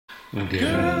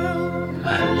Girl,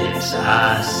 my lips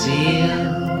are sealed.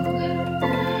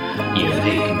 You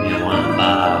make me wanna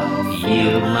barf.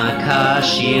 Yield my car,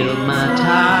 shield my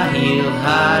tie, heel,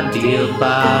 high deal,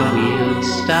 bar wheel,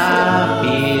 stop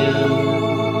you.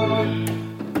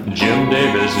 Jim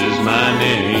Davis is my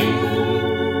name.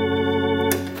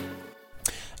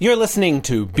 You're listening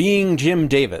to Being Jim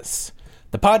Davis,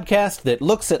 the podcast that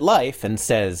looks at life and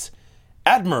says,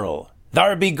 Admiral,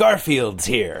 thar be Garfield's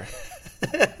here.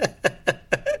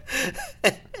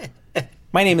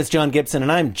 My name is John Gibson,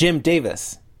 and I'm Jim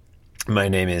Davis. My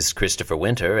name is Christopher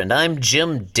Winter, and I'm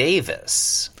Jim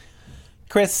Davis.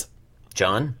 Chris.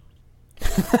 John? You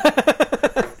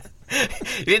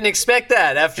didn't expect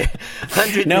that after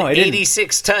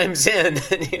 186 times in.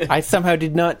 I somehow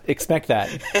did not expect that.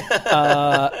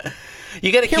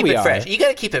 You got to keep it fresh. You got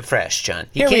to keep it fresh, John.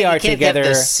 Here we are together get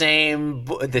the same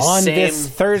this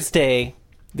Thursday.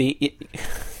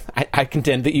 I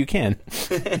contend that you can.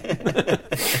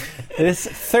 This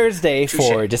Thursday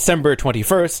for December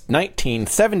 21st,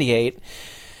 1978,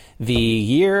 the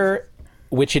year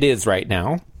which it is right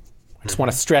now. I just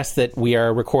want to stress that we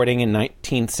are recording in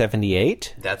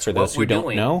 1978. That's for those who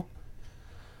don't know.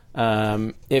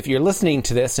 If you're listening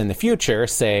to this in the future,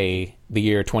 say the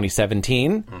year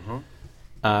 2017,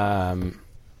 I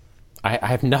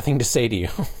have nothing to say to you.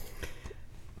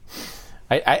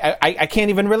 I can't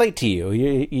even relate to you.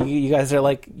 You guys are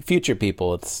like future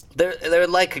people. They're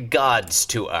like gods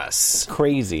to us.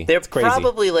 Crazy. They're crazy.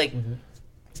 Probably like.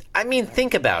 I mean,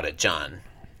 think about it, John.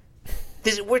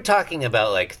 We're talking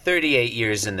about like 38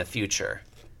 years in the future.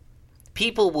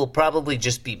 People will probably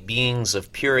just be beings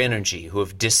of pure energy who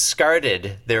have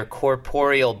discarded their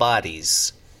corporeal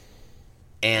bodies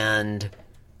and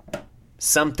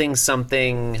something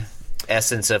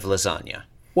essence of lasagna.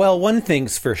 Well, one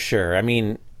thing's for sure. I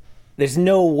mean, there's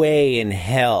no way in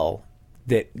hell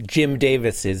that Jim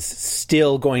Davis is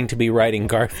still going to be writing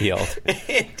Garfield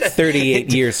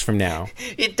 38 years from now.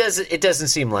 It doesn't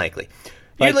seem likely.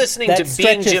 You're listening to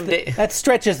Being Jim Davis. That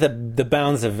stretches the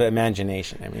bounds of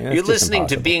imagination. I mean, you're listening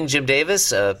to Being Jim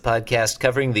Davis, a podcast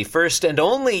covering the first and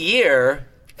only year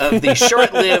of the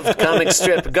short-lived comic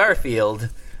strip Garfield,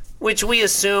 which we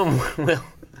assume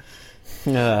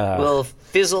will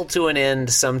fizzle to an end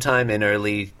sometime in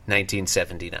early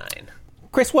 1979.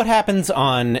 Chris, what happens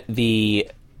on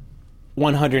the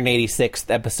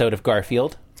 186th episode of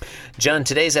Garfield? John,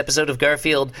 today's episode of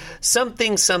Garfield,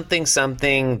 something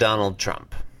Donald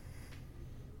Trump.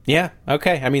 Yeah,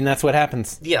 okay. I mean, that's what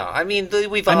happens. Yeah, I mean,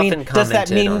 we've often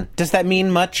commented on... Does that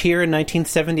mean much here in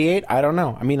 1978? I don't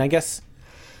know. I mean, I guess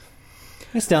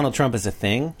Donald Trump is a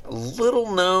thing.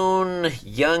 Little-known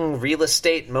young real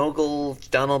estate mogul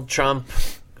Donald Trump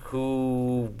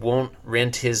who won't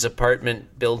rent his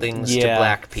apartment buildings to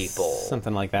black people.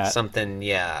 Something like that.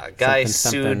 Guy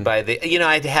sued by the...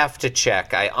 I'd have to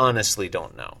check. I honestly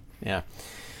don't know. Yeah.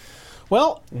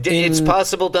 Well, it's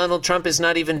possible Donald Trump has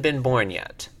not even been born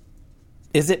yet.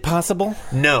 Is it possible?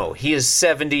 No, he is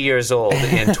 70 years old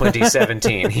in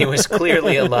 2017. He was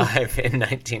clearly alive in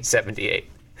 1978.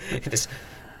 It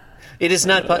is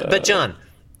not... But, John,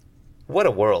 what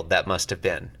a world that must have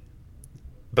been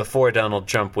before Donald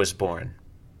Trump was born.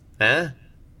 Huh?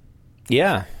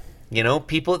 Yeah.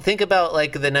 People think about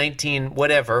like the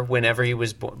whenever he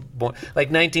was born.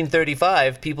 Like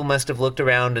 1935, people must have looked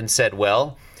around and said,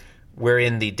 well, we're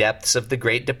in the depths of the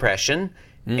Great Depression,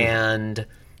 and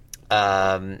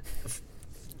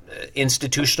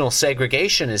institutional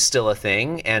segregation is still a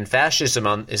thing, and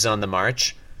fascism is on the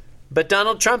march. But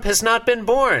Donald Trump has not been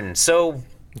born, so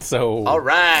all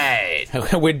right,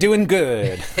 we're doing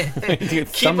good.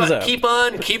 Keep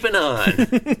on keeping on.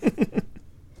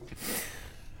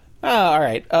 All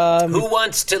right. Who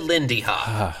wants to Lindy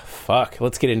Hop? Fuck.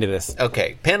 Let's get into this.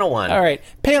 Okay, panel one. All right,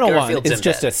 panel Garfield's one is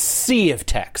just a sea of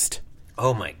text.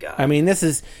 Oh my god! I mean, this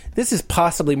is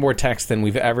possibly more text than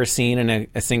we've ever seen in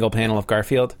a single panel of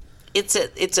Garfield. It's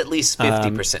at least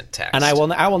 50% text. And I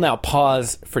will now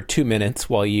pause for 2 minutes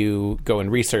while you go and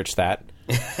research that.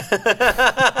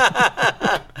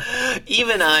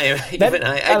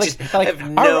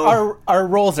 Our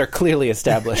roles are clearly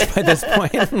established by this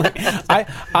point.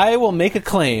 I will make a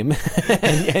claim,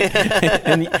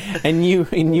 and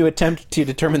you attempt to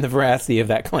determine the veracity of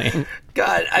that claim.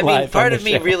 God, I mean, part of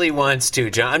me really wants to,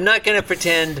 John. I'm not going to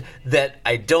pretend that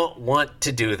I don't want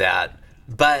to do that,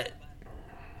 but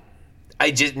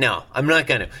I'm not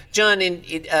going to. John,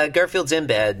 Garfield's in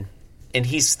bed, and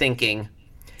he's thinking.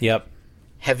 Yep.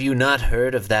 Have you not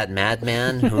heard of that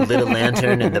madman who lit a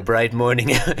lantern in the bright morning?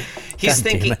 He's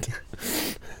thinking.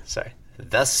 Sorry.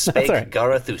 Thus spake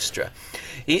Zarathustra.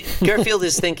 Garfield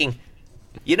is thinking,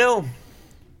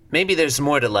 Maybe there's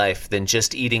more to life than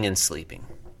just eating and sleeping.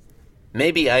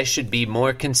 Maybe I should be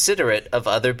more considerate of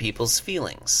other people's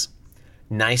feelings,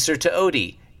 nicer to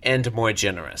Odie, and more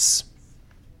generous.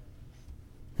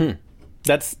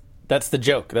 That's the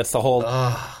joke. That's the whole...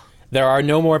 There are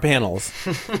no more panels.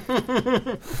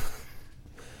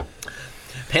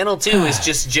 Panel 2 is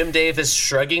just Jim Davis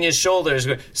shrugging his shoulders.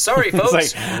 Going, sorry,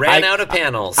 folks, ran out of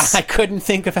panels. I couldn't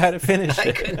think of how to finish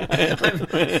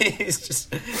it. He's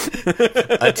just...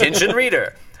 Attention,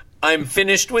 reader. I'm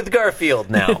finished with Garfield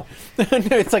now.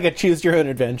 It's like a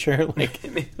choose-your-own-adventure. Like,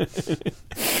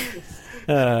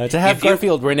 to have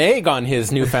Garfield renege on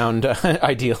his newfound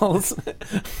ideals,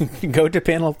 go to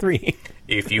panel 3.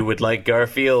 If you would like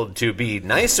Garfield to be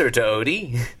nicer to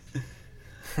Odie...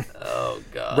 Oh,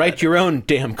 God. Write your own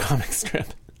damn comic strip.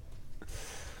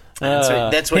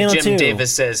 That's what panel Jim 2.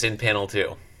 Davis says in panel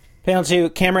 2. Panel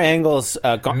 2, camera angles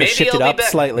shifted up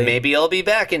slightly. Maybe I'll be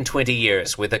back in 20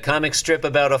 years with a comic strip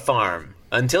about a farm.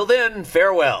 Until then,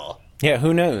 farewell. Yeah,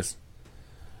 who knows?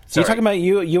 So you talking about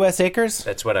U.S. Acres?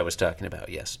 That's what I was talking about,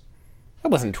 yes. That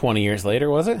wasn't 20 years later,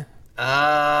 was it?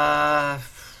 I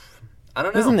don't know.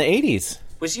 It was in the 80s.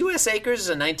 Was U.S. Acres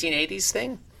a 1980s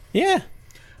thing? Yeah.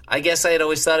 I guess I had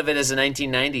always thought of it as a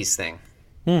 1990s thing.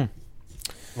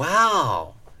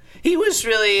 Wow. He was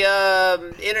really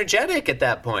energetic at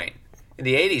that point. In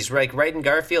the 80s, like writing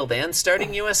Garfield and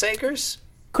starting U.S. Acres?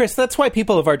 Chris, that's why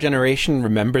people of our generation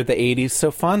remember the 80s so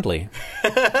fondly.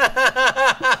 That's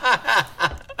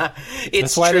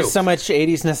why there's so much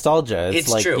 80s nostalgia. It's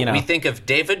like, true. You know. We think of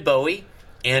David Bowie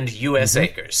and U.S.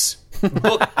 Acres.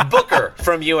 Booker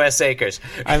from U.S. Acres.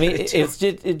 I mean, it's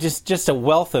just a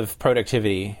wealth of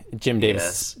productivity, Jim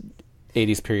Davis'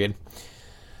 80s period.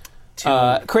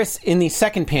 Chris, in the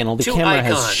second panel, the camera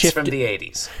has shifted. Two icons from the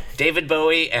 80s. David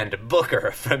Bowie and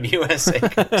Booker from U.S.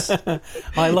 Acres.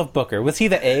 I love Booker. Was he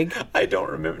the egg? I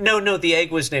don't remember. No, the egg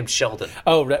was named Sheldon.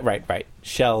 Oh, right.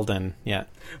 Sheldon, yeah.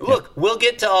 Look, we'll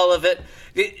get to all of it.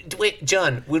 Wait,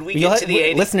 John, when we get to the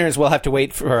 80s... Listeners will have to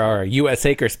wait for our U.S.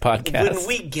 Acres podcast. When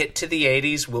we get to the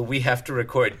 80s, will we have to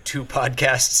record 2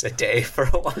 podcasts a day for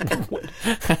a while?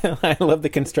 I love the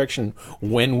construction,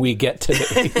 when we get to the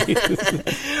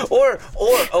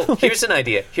 80s.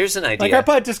 Here's an idea. Like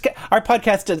our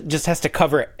podcast just has to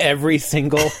cover every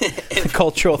single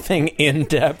cultural thing in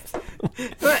depth.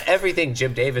 Not everything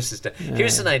Jim Davis has done.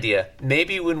 Here's an idea.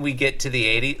 Maybe when we get to the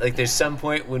 80s, like there's some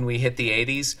point when we hit the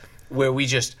 80s where we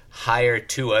just hire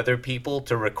 2 other people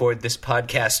to record this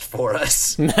podcast for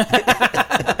us.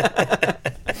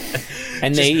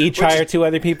 And they each hire 2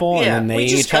 other people, and then they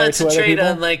each hire 2 other people.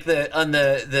 On like on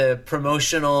the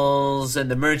promotionals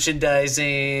and the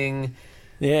merchandising.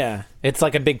 Yeah, it's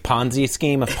like a big Ponzi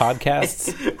scheme of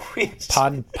podcasts.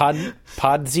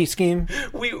 Podzi scheme.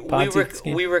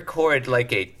 We record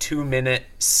like a 2-minute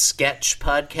sketch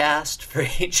podcast for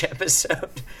each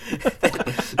episode.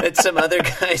 that some other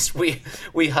guys we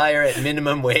hire at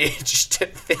minimum wage to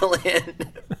fill in.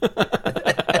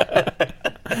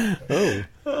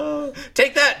 Oh,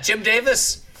 take that, Jim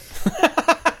Davis.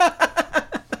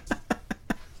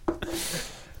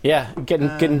 Yeah,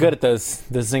 getting good at those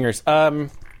zingers.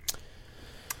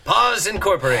 Pause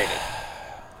Incorporated.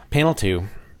 Panel 2.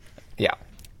 Yeah.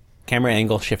 Camera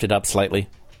angle shifted up slightly.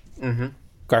 Mm-hmm.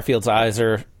 Garfield's eyes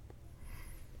are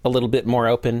a little bit more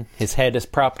open. His head is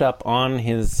propped up on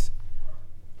his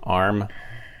arm,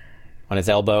 on his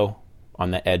elbow, on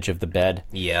the edge of the bed.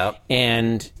 Yeah.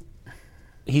 And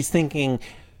he's thinking,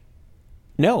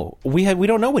 no, we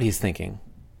don't know what he's thinking.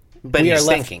 But we he's are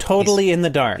left thinking. totally in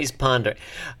the dark. He's pondering.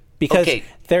 Because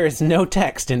there is no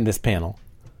text in this panel.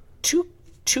 Two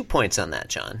points on that,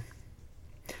 John.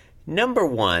 Number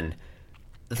 1,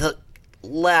 the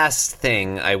last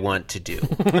thing I want to do,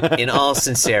 in all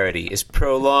sincerity, is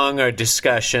prolong our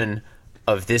discussion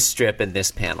of this strip and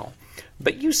this panel.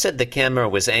 But you said the camera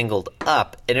was angled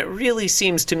up, and it really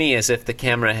seems to me as if the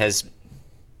camera has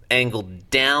angled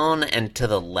down and to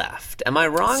the left. Am I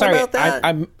wrong about that?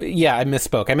 I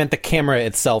misspoke. I meant the camera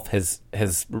itself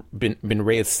has been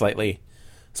raised slightly.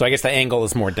 So I guess the angle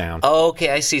is more down. Oh, okay,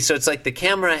 I see. So it's like the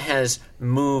camera has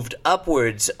moved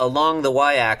upwards along the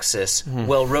y-axis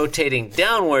while rotating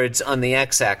downwards on the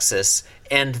x-axis,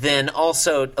 and then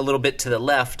also a little bit to the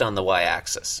left on the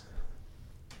y-axis.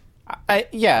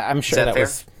 I'm sure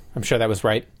I'm sure that was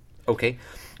right. Okay.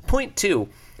 Point 2.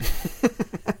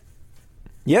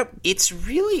 Yep. It's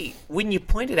really, when you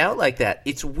point it out like that,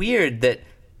 it's weird that,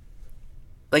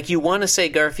 like, you want to say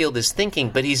Garfield is thinking,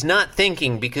 but he's not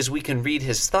thinking because we can read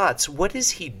his thoughts. What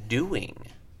is he doing?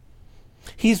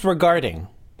 He's regarding.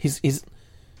 He's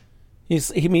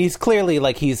He's clearly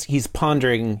like he's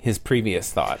pondering his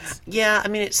previous thoughts. Yeah, I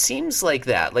mean, it seems like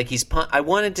that. Like I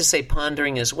wanted to say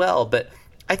pondering as well, but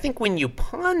I think when you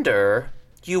ponder,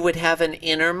 you would have an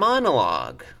inner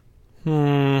monologue.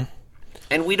 And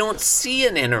we don't see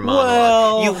an inner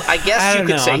monologue. Well, I guess you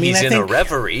could say he's in a think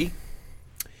reverie.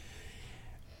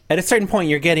 At a certain point,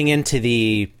 you're getting into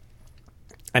the.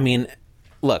 I mean,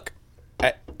 look,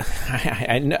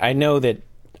 I know that.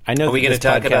 I know. Are we going to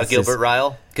talk about Gilbert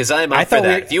Ryle? Because I'm up for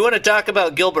that. If you want to talk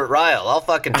about Gilbert Ryle, I'll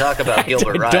fucking talk about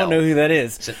Gilbert Ryle. I don't know who that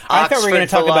is. I thought we were going to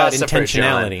talk about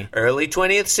intentionality. John. Early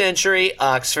 20th century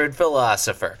Oxford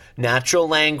philosopher. Natural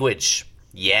language.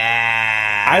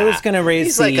 Yeah. I was going to raise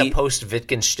He's like a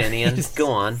post-Wittgensteinian.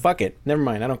 Go on. Fuck it. Never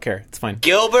mind. I don't care. It's fine.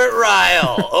 Gilbert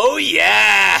Ryle. Oh,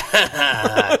 yeah.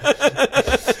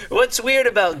 What's weird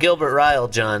about Gilbert Ryle,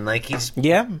 John? Like he's a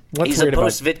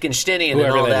post-Wittgensteinian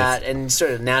and all that, and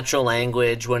sort of natural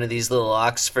language, one of these little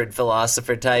Oxford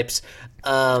philosopher types.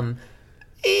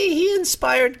 He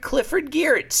inspired Clifford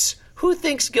Geertz. Who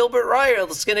thinks Gilbert Ryle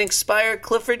is going to inspire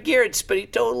Clifford Geertz? But he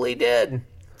totally did.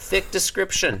 Thick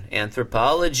description,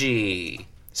 anthropology,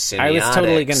 semiotics. I was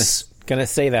totally gonna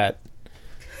say that.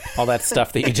 All that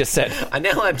stuff that you just said. I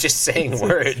know I'm just saying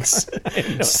words.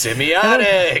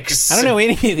 Semiotics. I don't know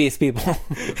any of these people.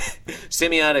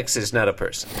 Semiotics is not a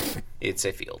person. It's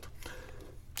a field.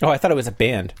 Oh, I thought it was a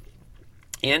band.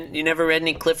 And you never read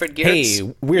any Clifford Geertz? Hey,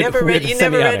 weird. You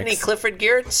never read any Clifford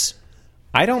Geertz?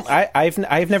 I don't.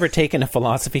 I've never taken a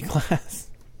philosophy class.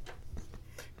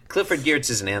 Clifford Geertz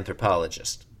is an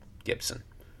anthropologist, Gibson.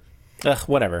 Ugh,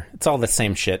 whatever. It's all the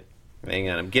same shit. Hang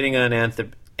on, I'm getting on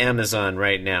Amazon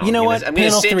right now. You know what? I'm going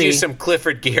to send you some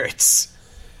Clifford Geertz.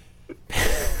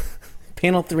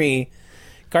 Panel 3.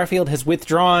 Garfield has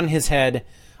withdrawn his head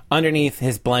underneath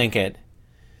his blanket.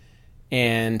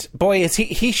 And boy,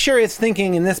 he sure is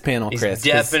thinking in this panel, Chris.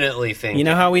 He's definitely thinking. You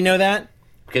know how we know that?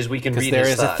 Because we can read there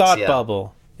his is thoughts. A thought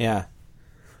bubble. Yeah.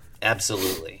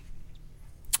 Absolutely.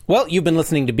 Well, you've been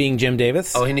listening to Being Jim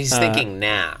Davis. Oh, and he's thinking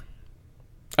now.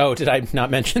 Oh, did I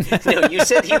not mention that? No, you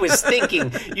said he was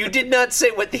thinking. You did not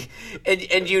say what the...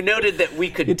 And you noted that we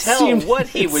could tell what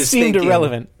he was thinking. It seemed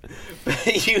irrelevant.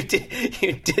 You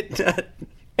did not...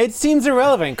 It seems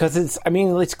irrelevant because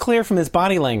it's clear from his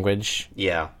body language.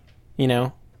 Yeah. You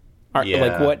know?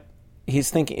 Like what he's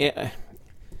thinking.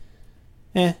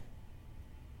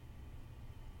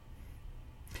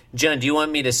 John, do you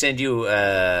want me to send you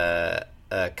a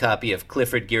copy of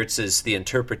Clifford Geertz's The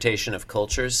Interpretation of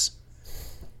Cultures?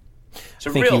 It's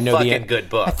a real fucking good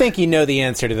book. I think you know the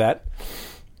answer to that.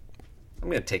 I'm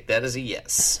going to take that as a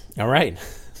yes. All right.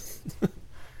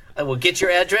 I will get your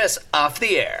address off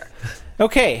the air.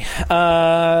 Okay.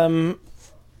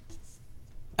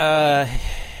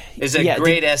 There's a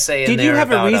great essay in there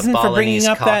about a Balinese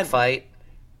cockfight.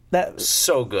 That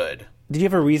so good. Did you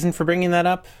have a reason for bringing that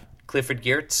up? Clifford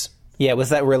Geertz? Yeah, was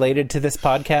that related to this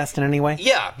podcast in any way?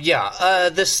 Yeah.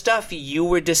 The stuff you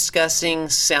were discussing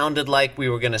sounded like we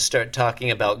were going to start talking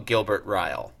about Gilbert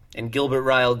Ryle. And Gilbert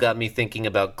Ryle got me thinking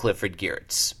about Clifford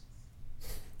Geertz.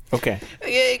 Okay.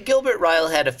 Gilbert Ryle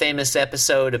had a famous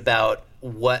episode about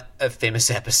what... A famous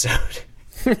episode.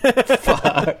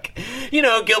 Fuck. You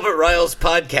know, Gilbert Ryle's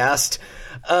podcast.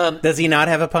 Does he not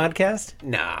have a podcast?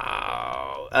 No.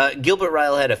 Gilbert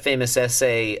Ryle had a famous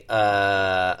essay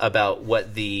about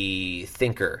what the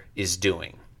thinker is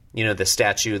doing. You know, the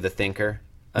statue, the thinker.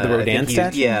 The Rodin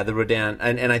statue? Yeah, the Rodin.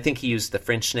 And I think he used the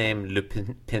French name, Le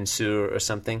Penseur or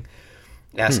something,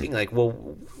 asking, like, well,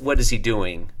 what is he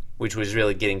doing? Which was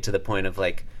really getting to the point of,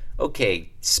 like, okay,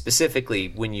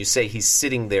 specifically, when you say he's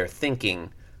sitting there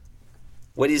thinking,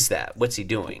 what is that? What's he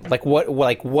doing?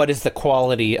 What is the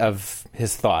quality of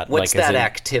his thought? What's that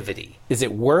activity? Is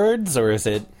it words or is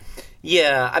it...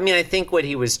 Yeah, I mean, I think what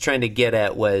he was trying to get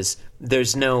at was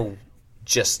there's no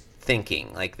just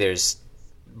thinking. Like, there's,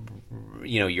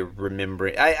 you know, you're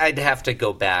remembering. I'd have to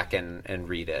go back and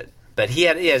read it. But he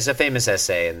has a famous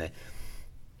essay and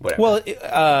whatever. Well,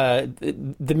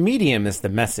 the medium is the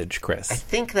message, Chris. I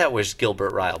think that was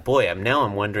Gilbert Ryle. Boy,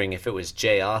 I'm wondering if it was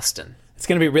Jay Austen. It's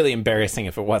going to be really embarrassing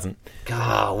if it wasn't.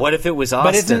 God, what if it was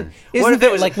Austen? But what if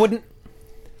it was like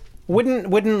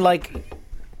wouldn't like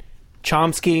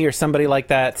Chomsky or somebody like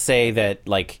that say that,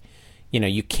 like, you know,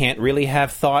 you can't really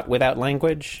have thought without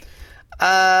language?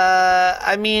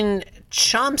 I mean,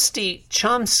 Chomsky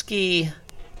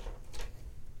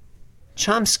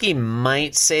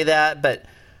might say that, but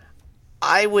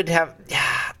I would have...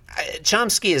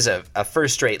 Chomsky is a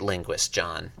first-rate linguist,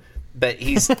 John, but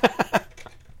he's,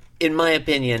 in my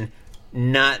opinion,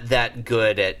 not that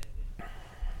good at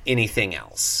anything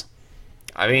else.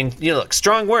 I mean, you know, look,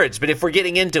 strong words, but if we're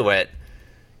getting into it,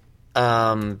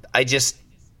 I've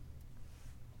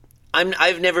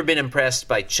never been impressed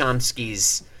by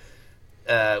Chomsky's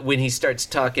when he starts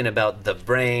talking about the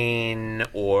brain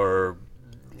or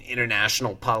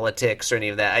international politics or any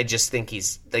of that. I just think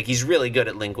he's really good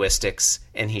at linguistics,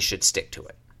 and he should stick to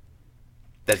it.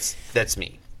 That's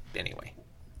me, anyway.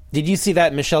 Did you see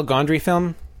that Michel Gondry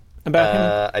film about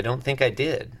him? I don't think I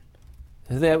did.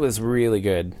 That was really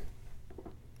good.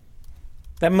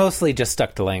 That mostly just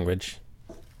stuck to language.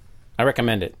 I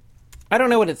recommend it. I don't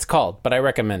know what it's called, but I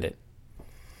recommend it.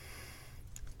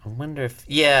 I wonder if...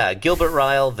 Yeah, Gilbert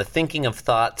Ryle, The Thinking of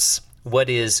Thoughts. What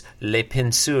is Les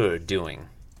Penseurs doing?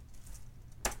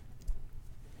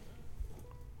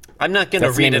 I'm not going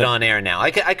to read it on air now.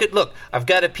 I could look, I've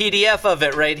got a PDF of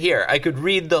it right here. I could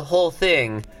read the whole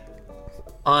thing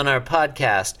on our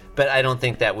podcast, but I don't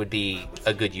think that would be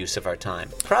a good use of our time.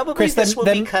 Probably Chris, this will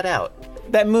be cut out.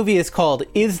 That movie is called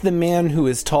Is the Man Who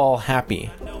Is Tall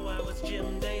Happy?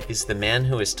 Is the Man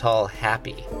Who Is Tall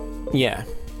Happy? Yeah.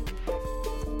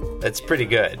 That's pretty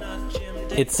good.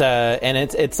 It's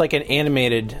like an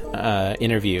animated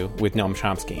interview with Noam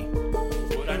Chomsky.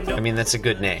 I mean, that's a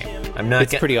good name.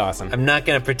 It's pretty awesome. I'm not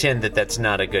going to pretend that that's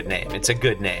not a good name. It's a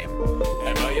good name.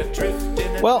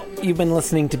 Well, you've been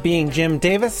listening to Being Jim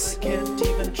Davis, the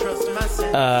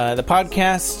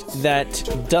podcast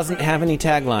that doesn't have any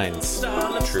taglines.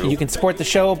 True. You can support the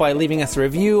show by leaving us a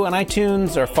review on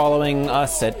iTunes or following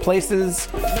us at places.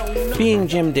 Being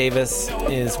Jim Davis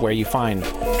is where you find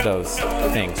those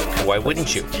things. Why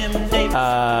wouldn't you?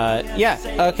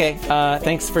 Yeah, okay.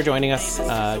 Thanks for joining us.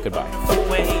 Goodbye.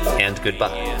 And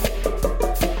goodbye.